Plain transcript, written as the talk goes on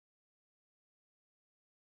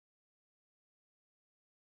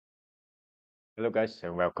Hello guys,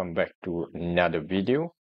 and welcome back to another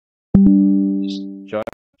video. John.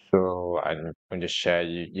 So I'm going to share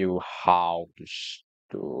you how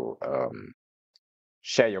to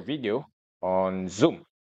share your video on Zoom.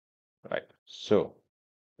 Right. So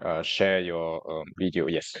share your video.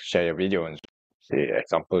 Yes, share your video on Zoom. Say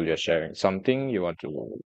example, you're sharing something, you want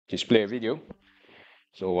to display a video.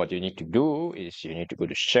 So what you need to do is you need to go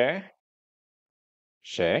to share,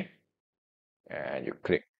 and you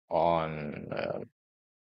click on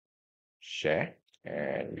share,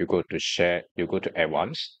 and you go to share, you go to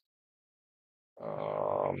advanced,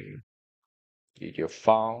 video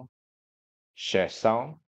file, share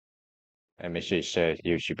sound, and make sure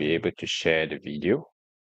you should be able to share the video.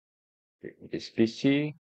 Click this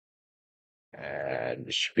PC, and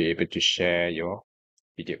you should be able to share your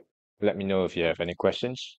video. Let me know if you have any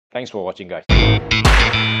questions. Thanks for watching, guys.